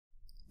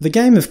The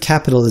game of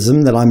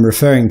capitalism that I'm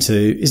referring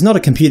to is not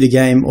a computer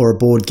game or a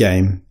board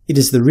game. It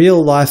is the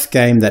real-life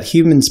game that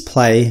humans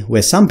play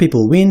where some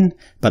people win,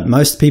 but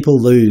most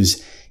people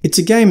lose. It's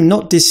a game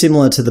not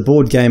dissimilar to the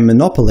board game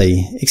Monopoly,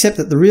 except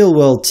that the real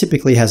world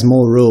typically has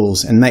more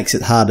rules and makes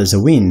it harder to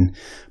win.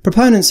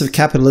 Proponents of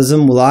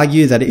capitalism will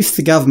argue that if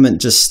the government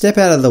just step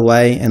out of the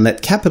way and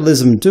let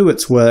capitalism do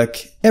its work,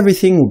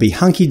 everything will be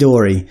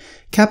hunky-dory.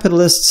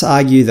 Capitalists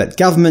argue that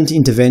government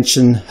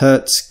intervention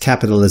hurts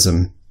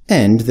capitalism.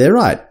 And they're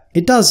right,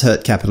 it does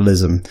hurt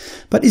capitalism.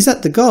 But is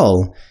that the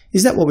goal?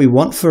 Is that what we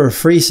want for a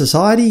free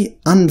society?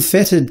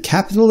 Unfettered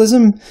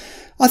capitalism?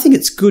 I think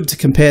it's good to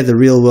compare the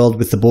real world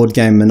with the board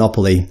game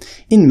Monopoly.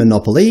 In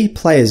Monopoly,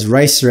 players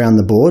race around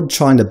the board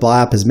trying to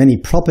buy up as many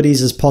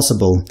properties as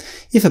possible.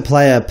 If a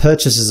player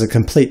purchases a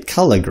complete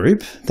colour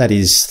group, that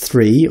is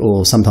 3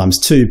 or sometimes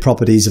 2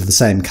 properties of the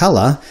same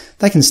colour,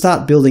 they can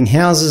start building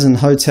houses and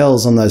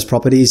hotels on those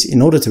properties in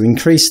order to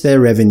increase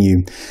their revenue.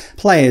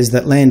 Players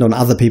that land on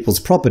other people's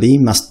property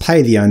must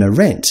pay the owner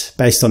rent,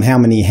 based on how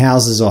many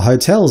houses or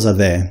hotels are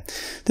there.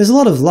 There's a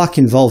lot of luck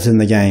involved in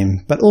the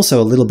game, but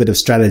also a little bit of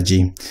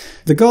strategy.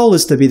 The goal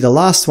is to be the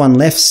last one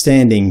left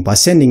standing by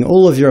sending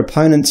all of your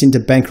opponents into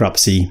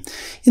bankruptcy.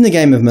 In the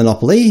game of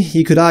Monopoly,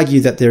 you could argue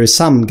that there is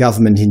some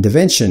government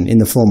intervention in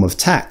the form of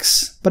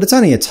tax, but it's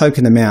only a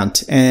token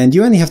amount, and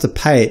you only have to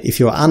pay it if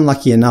you're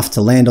unlucky enough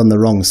to land on the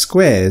wrong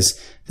squares.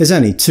 There's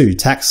only 2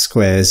 tax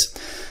squares.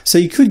 So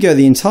you could go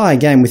the entire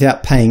game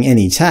without paying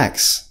any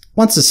tax.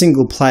 Once a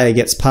single player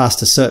gets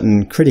past a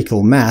certain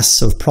critical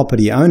mass of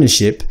property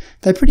ownership,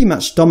 they pretty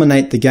much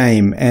dominate the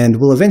game and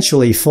will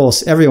eventually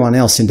force everyone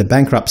else into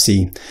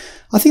bankruptcy.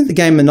 I think the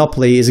game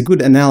Monopoly is a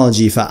good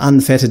analogy for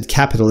unfettered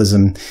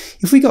capitalism.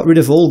 If we got rid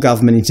of all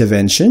government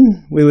intervention,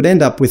 we would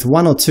end up with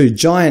 1 or 2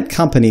 giant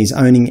companies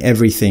owning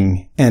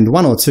everything, and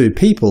 1 or 2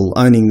 people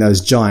owning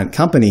those giant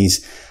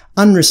companies.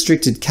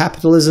 Unrestricted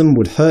capitalism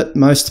would hurt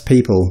most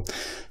people.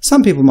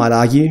 Some people might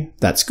argue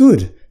that's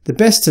good. The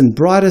best and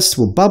brightest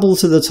will bubble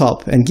to the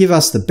top and give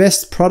us the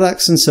best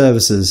products and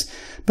services.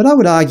 But I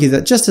would argue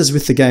that just as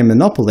with the game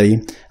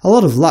Monopoly, a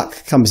lot of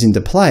luck comes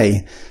into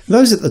play.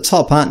 Those at the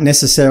top aren't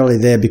necessarily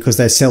there because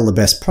they sell the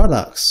best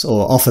products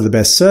or offer the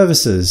best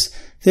services.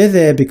 They're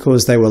there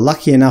because they were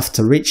lucky enough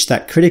to reach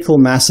that critical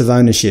mass of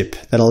ownership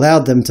that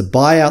allowed them to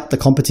buy out the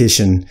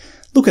competition.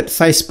 Look at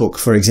Facebook,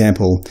 for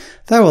example.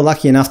 They were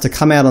lucky enough to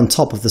come out on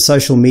top of the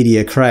social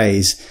media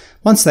craze.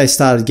 Once they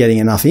started getting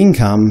enough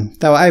income,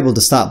 they were able to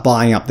start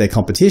buying up their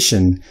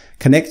competition.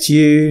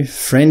 ConnectU,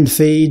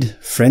 FriendFeed,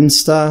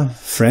 Friendster,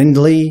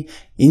 Friendly,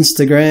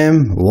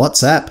 Instagram,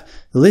 WhatsApp,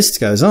 the list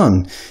goes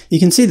on. You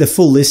can see the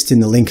full list in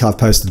the link I've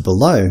posted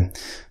below.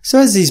 So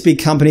as these big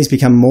companies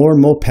become more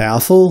and more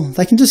powerful,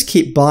 they can just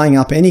keep buying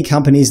up any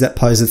companies that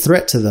pose a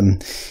threat to them.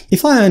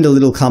 If I owned a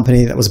little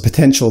company that was a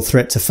potential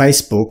threat to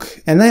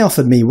Facebook, and they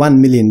offered me $1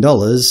 million,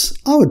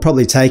 I would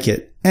probably take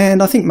it.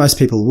 And I think most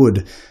people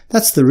would.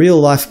 That's the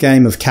real-life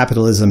game of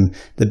capitalism.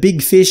 The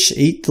big fish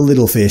eat the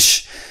little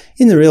fish.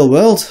 In the real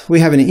world, we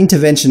have an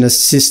interventionist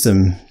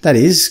system. That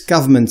is,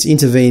 governments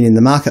intervene in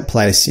the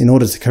marketplace in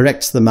order to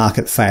correct the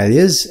market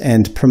failures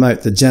and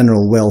promote the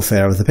general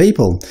welfare of the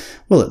people.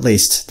 Well, at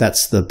least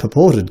that's the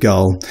purported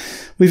goal.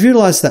 We've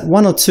realised that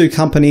 1 or 2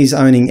 companies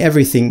owning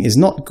everything is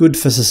not good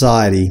for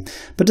society.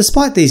 But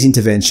despite these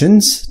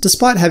interventions,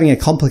 despite having a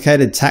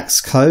complicated tax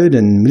code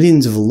and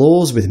millions of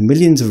laws with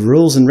millions of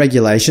rules and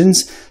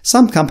regulations,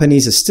 some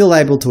companies are still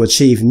able to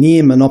achieve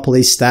near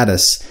monopoly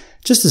status.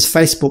 Just as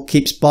Facebook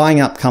keeps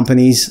buying up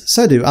companies,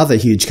 so do other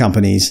huge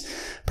companies.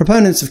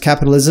 Proponents of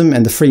capitalism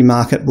and the free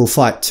market will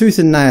fight tooth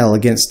and nail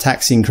against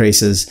tax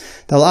increases.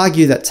 They'll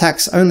argue that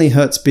tax only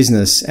hurts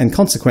business and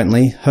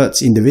consequently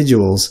hurts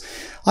individuals.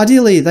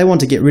 Ideally, they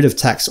want to get rid of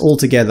tax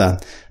altogether,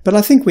 but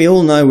I think we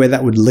all know where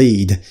that would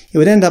lead. It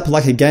would end up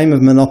like a game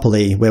of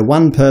Monopoly, where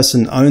one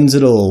person owns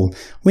it all.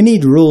 We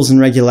need rules and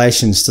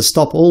regulations to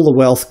stop all the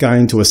wealth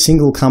going to a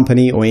single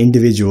company or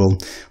individual.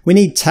 We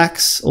need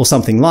tax, or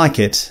something like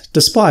it,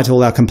 despite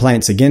all our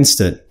complaints against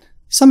it.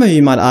 Some of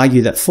you might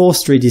argue that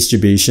forced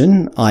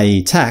redistribution,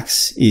 i.e.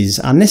 tax, is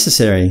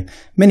unnecessary.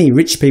 Many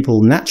rich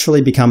people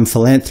naturally become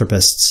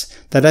philanthropists.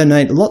 They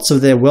donate lots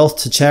of their wealth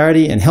to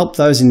charity and help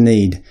those in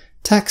need.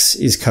 Tax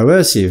is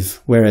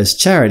coercive, whereas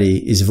charity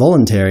is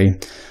voluntary.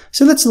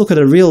 So let's look at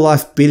a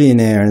real-life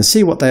billionaire and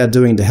see what they are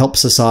doing to help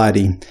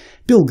society.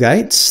 Bill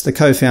Gates, the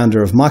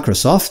co-founder of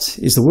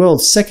Microsoft, is the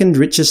world's 2nd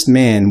richest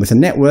man with a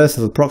net worth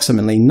of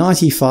approximately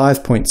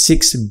 $95.6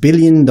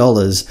 billion.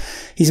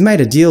 He's made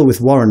a deal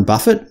with Warren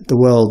Buffett, the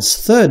world's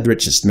 3rd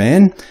richest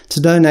man, to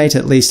donate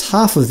at least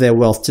half of their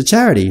wealth to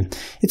charity.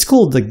 It's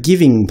called the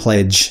Giving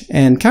Pledge,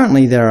 and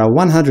currently there are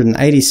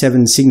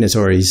 187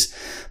 signatories.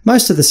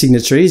 Most of the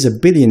signatories are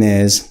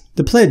billionaires.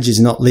 The pledge is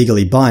not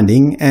legally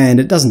binding, and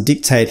it doesn't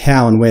dictate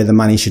how and where the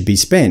money should be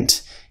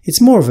spent.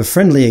 It's more of a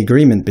friendly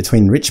agreement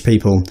between rich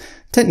people.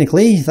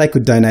 Technically, they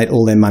could donate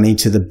all their money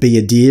to the Be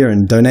a Deer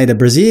and Donate a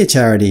Brazier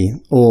charity,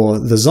 or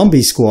the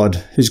Zombie Squad,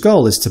 whose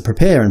goal is to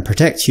prepare and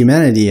protect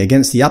humanity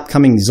against the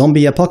upcoming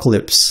zombie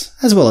apocalypse,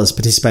 as well as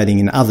participating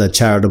in other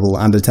charitable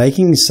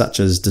undertakings such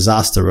as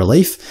disaster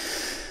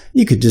relief.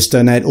 You could just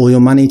donate all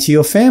your money to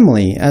your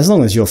family, as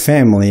long as your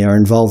family are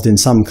involved in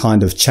some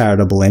kind of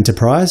charitable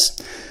enterprise.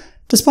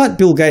 Despite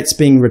Bill Gates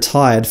being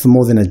retired for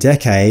more than a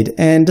decade,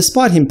 and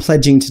despite him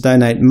pledging to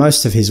donate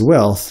most of his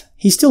wealth,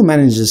 he still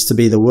manages to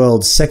be the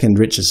world's second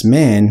richest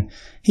man.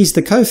 He's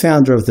the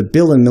co-founder of the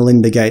Bill and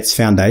Melinda Gates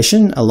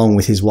Foundation, along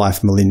with his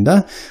wife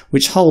Melinda,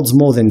 which holds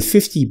more than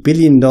 $50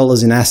 billion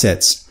in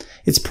assets.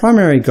 Its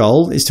primary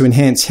goal is to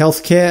enhance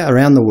healthcare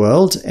around the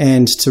world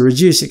and to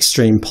reduce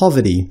extreme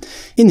poverty.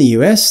 In the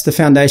US, the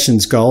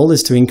Foundation's goal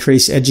is to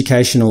increase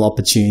educational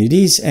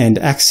opportunities and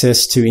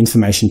access to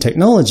information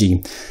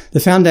technology. The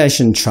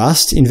Foundation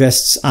Trust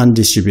invests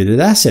undistributed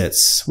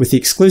assets, with the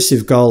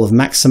exclusive goal of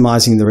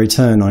maximizing the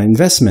return on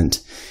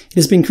investment. It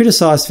has been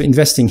criticised for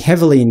investing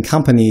heavily in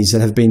companies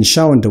that have been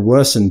shown to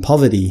worsen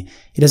poverty.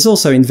 It has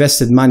also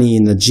invested money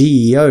in the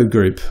GEO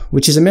Group,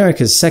 which is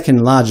America's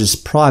second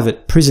largest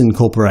private prison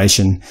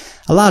corporation.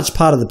 A large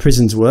part of the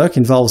prison's work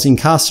involves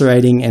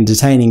incarcerating and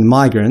detaining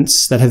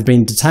migrants that have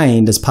been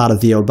detained as part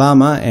of the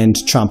Obama and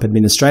Trump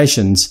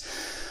administrations.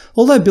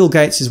 Although Bill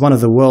Gates is one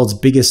of the world's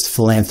biggest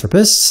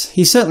philanthropists,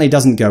 he certainly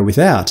doesn't go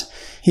without.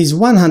 His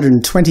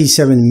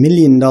 $127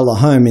 million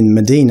home in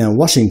Medina,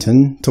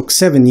 Washington, took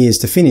 7 years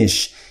to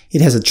finish.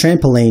 It has a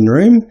trampoline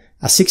room,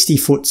 a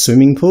 60-foot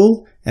swimming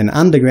pool, an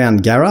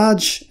underground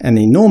garage, an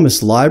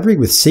enormous library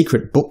with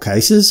secret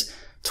bookcases,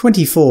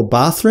 24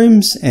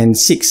 bathrooms, and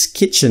 6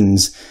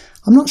 kitchens.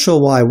 I'm not sure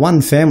why one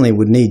family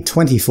would need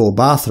 24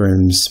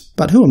 bathrooms,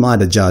 but who am I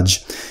to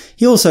judge?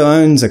 He also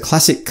owns a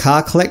classic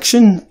car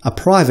collection, a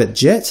private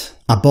jet,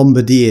 a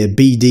Bombardier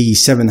BD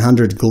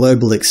 700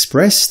 Global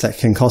Express that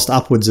can cost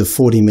upwards of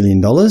 $40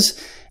 million,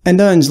 and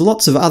owns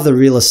lots of other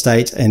real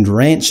estate and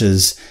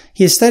ranches.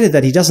 He has stated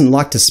that he doesn't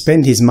like to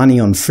spend his money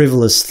on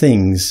frivolous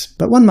things,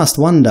 but one must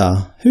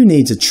wonder, who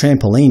needs a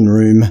trampoline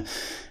room?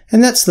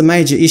 And that's the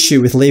major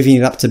issue with leaving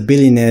it up to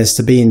billionaires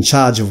to be in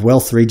charge of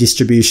wealth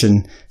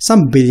redistribution.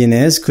 Some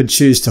billionaires could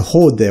choose to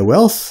hoard their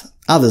wealth,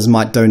 others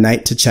might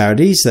donate to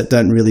charities that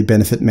don't really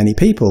benefit many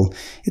people.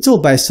 It's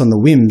all based on the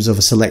whims of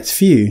a select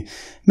few.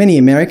 Many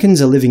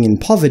Americans are living in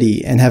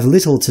poverty and have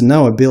little to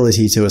no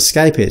ability to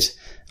escape it.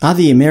 Are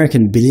the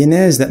American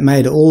billionaires that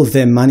made all of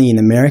their money in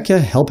America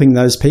helping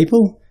those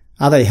people?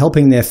 Are they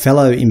helping their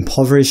fellow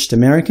impoverished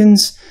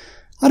Americans?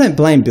 I don't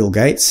blame Bill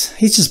Gates.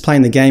 He's just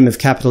playing the game of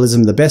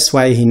capitalism the best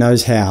way he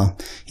knows how.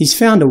 He's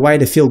found a way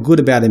to feel good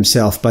about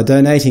himself by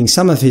donating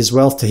some of his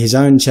wealth to his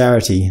own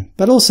charity,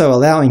 but also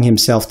allowing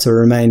himself to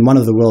remain one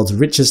of the world's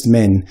richest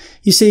men.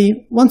 You see,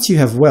 once you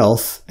have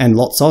wealth, and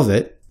lots of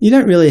it, you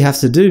don't really have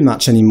to do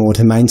much anymore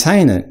to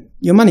maintain it.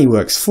 Your money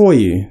works for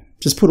you.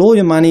 Just put all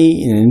your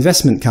money in an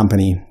investment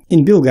company.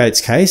 In Bill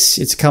Gates' case,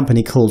 it's a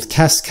company called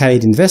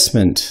Cascade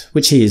Investment,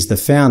 which he is the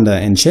founder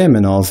and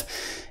chairman of.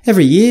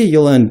 Every year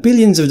you'll earn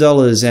billions of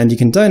dollars and you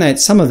can donate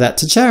some of that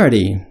to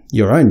charity.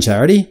 Your own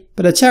charity,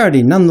 but a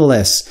charity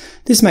nonetheless.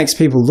 This makes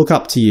people look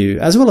up to you,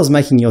 as well as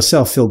making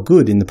yourself feel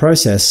good in the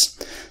process.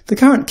 The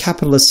current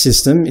capitalist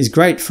system is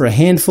great for a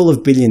handful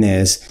of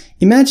billionaires.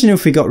 Imagine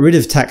if we got rid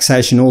of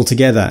taxation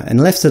altogether and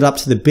left it up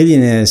to the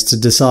billionaires to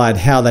decide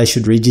how they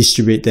should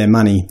redistribute their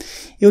money.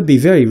 It would be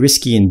very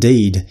risky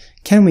indeed.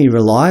 Can we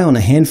rely on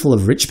a handful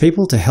of rich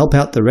people to help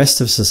out the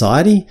rest of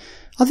society?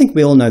 I think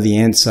we all know the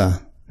answer.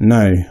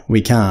 No,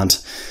 we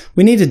can't.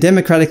 We need a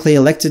democratically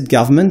elected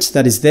government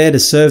that is there to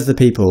serve the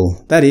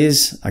people. That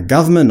is, a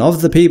government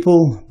of the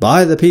people,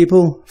 by the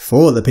people,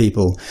 for the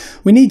people.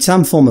 We need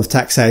some form of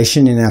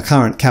taxation in our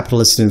current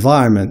capitalist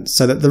environment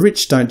so that the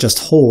rich don't just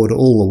hoard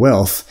all the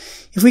wealth.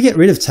 If we get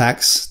rid of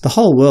tax, the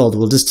whole world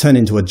will just turn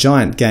into a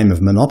giant game of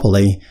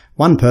Monopoly.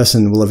 One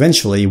person will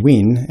eventually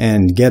win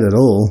and get it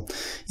all.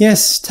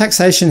 Yes,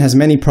 taxation has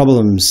many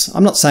problems.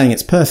 I'm not saying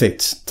it's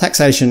perfect.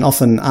 Taxation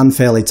often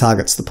unfairly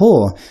targets the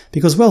poor,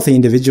 because wealthy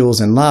individuals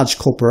and large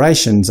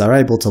corporations are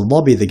able to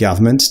lobby the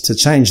government to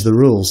change the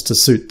rules to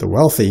suit the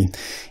wealthy.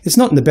 It's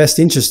not in the best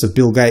interest of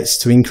Bill Gates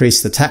to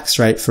increase the tax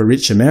rate for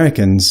rich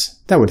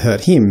Americans. That would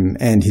hurt him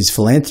and his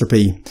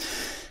philanthropy.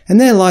 And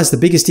there lies the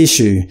biggest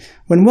issue.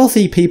 When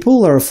wealthy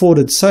people are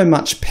afforded so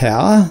much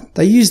power,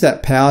 they use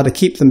that power to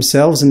keep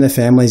themselves and their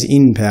families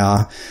in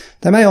power.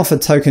 They may offer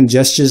token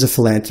gestures of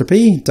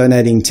philanthropy,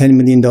 donating $10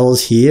 million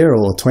here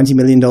or $20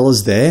 million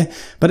there,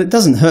 but it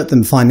doesn't hurt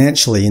them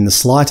financially in the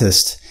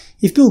slightest.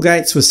 If Bill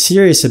Gates was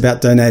serious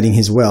about donating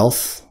his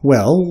wealth,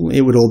 well,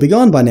 it would all be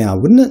gone by now,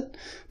 wouldn't it?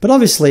 But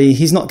obviously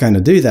he's not going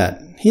to do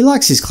that. He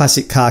likes his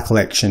classic car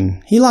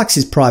collection. He likes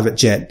his private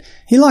jet.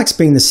 He likes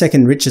being the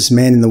second richest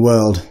man in the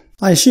world.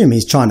 I assume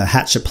he's trying to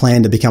hatch a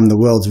plan to become the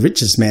world's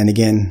richest man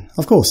again.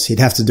 Of course, he'd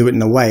have to do it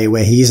in a way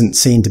where he isn't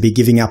seen to be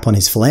giving up on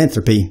his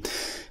philanthropy.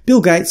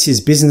 Bill Gates is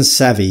business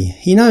savvy.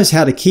 He knows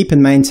how to keep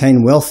and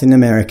maintain wealth in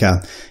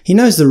America. He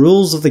knows the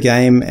rules of the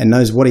game and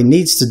knows what he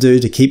needs to do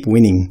to keep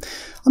winning.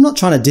 I'm not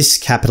trying to diss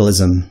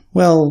capitalism.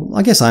 Well,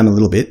 I guess I am a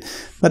little bit,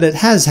 but it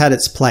has had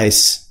its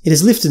place. It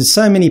has lifted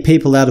so many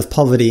people out of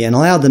poverty and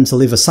allowed them to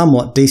live a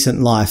somewhat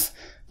decent life.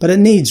 But it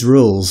needs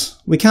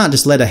rules. We can't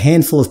just let a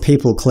handful of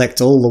people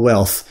collect all the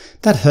wealth.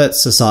 That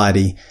hurts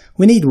society.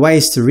 We need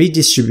ways to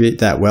redistribute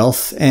that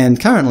wealth, and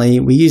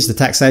currently we use the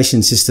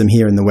taxation system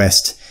here in the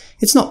West.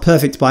 It's not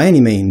perfect by any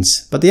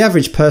means, but the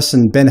average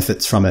person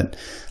benefits from it.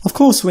 Of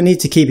course, we need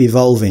to keep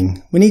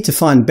evolving. We need to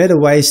find better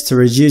ways to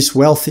reduce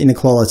wealth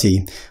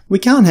inequality. We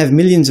can't have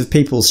millions of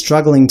people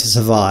struggling to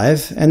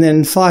survive, and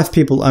then 5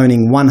 people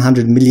owning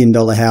 $100 million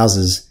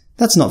houses.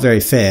 That's not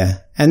very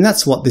fair, and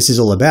that's what this is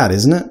all about,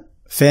 isn't it?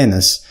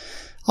 Fairness.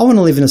 I want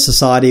to live in a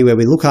society where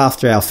we look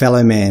after our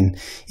fellow man.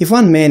 If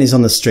one man is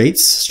on the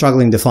streets,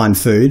 struggling to find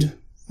food,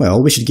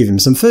 well, we should give him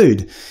some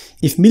food.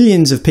 If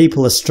millions of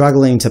people are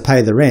struggling to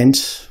pay the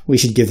rent, we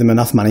should give them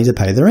enough money to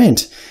pay the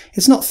rent.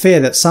 It's not fair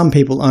that some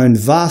people own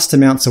vast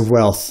amounts of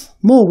wealth,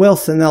 more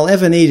wealth than they'll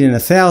ever need in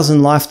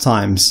 1,000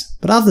 lifetimes,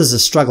 but others are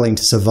struggling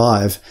to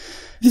survive.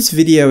 This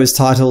video is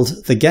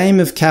titled The Game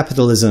of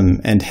Capitalism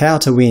and How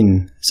to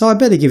Win, so I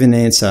better give an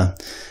answer.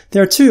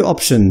 There are 2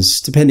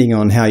 options, depending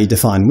on how you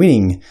define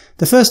winning.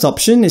 The first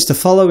option is to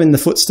follow in the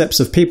footsteps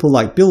of people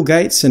like Bill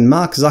Gates and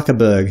Mark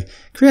Zuckerberg.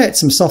 Create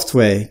some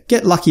software,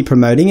 get lucky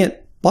promoting it,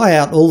 buy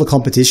out all the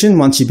competition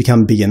once you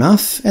become big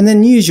enough, and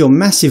then use your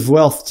massive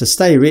wealth to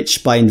stay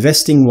rich by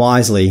investing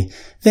wisely.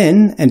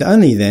 Then, and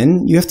only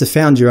then, you have to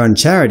found your own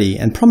charity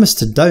and promise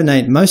to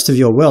donate most of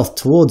your wealth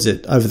towards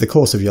it over the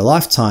course of your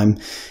lifetime.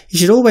 You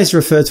should always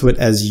refer to it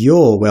as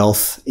your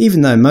wealth,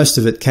 even though most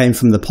of it came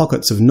from the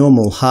pockets of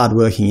normal,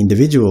 hard-working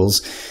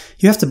individuals.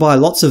 You have to buy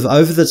lots of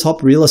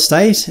over-the-top real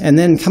estate and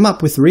then come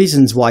up with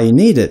reasons why you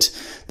need it.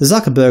 The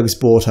Zuckerbergs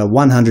bought a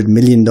 $100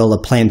 million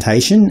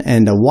plantation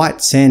and a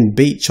white sand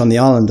beach on the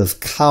island of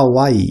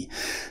Kauai.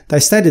 They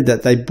stated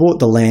that they bought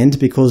the land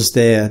because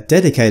they're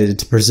dedicated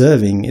to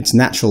preserving its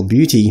natural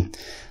beauty.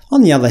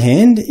 On the other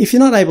hand, if you're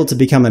not able to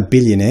become a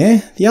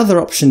billionaire, the other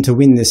option to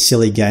win this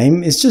silly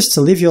game is just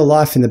to live your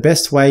life in the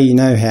best way you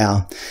know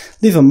how.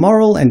 Live a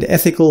moral and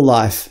ethical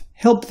life.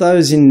 Help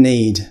those in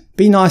need.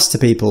 Be nice to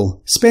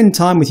people. Spend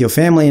time with your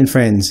family and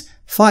friends.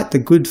 Fight the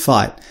good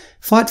fight.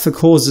 Fight for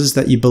causes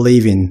that you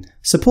believe in.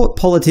 Support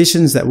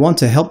politicians that want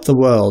to help the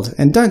world,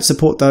 and don't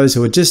support those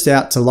who are just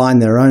out to line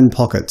their own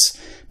pockets.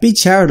 Be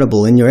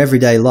charitable in your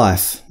everyday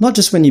life, not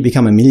just when you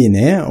become a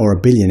millionaire or a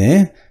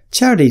billionaire.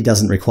 Charity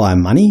doesn't require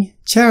money.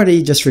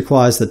 Charity just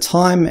requires the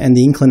time and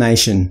the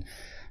inclination.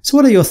 So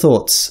what are your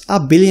thoughts?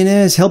 Are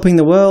billionaires helping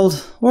the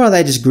world, or are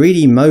they just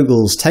greedy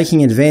moguls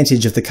taking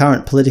advantage of the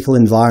current political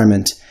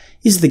environment?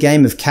 Is the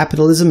game of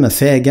capitalism a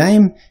fair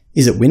game?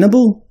 Is it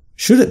winnable?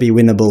 Should it be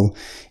winnable?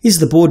 Is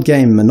the board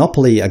game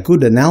Monopoly a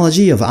good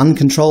analogy of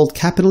uncontrolled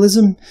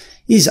capitalism?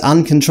 Is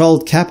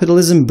uncontrolled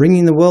capitalism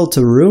bringing the world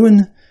to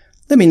ruin?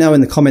 Let me know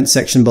in the comments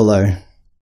section below.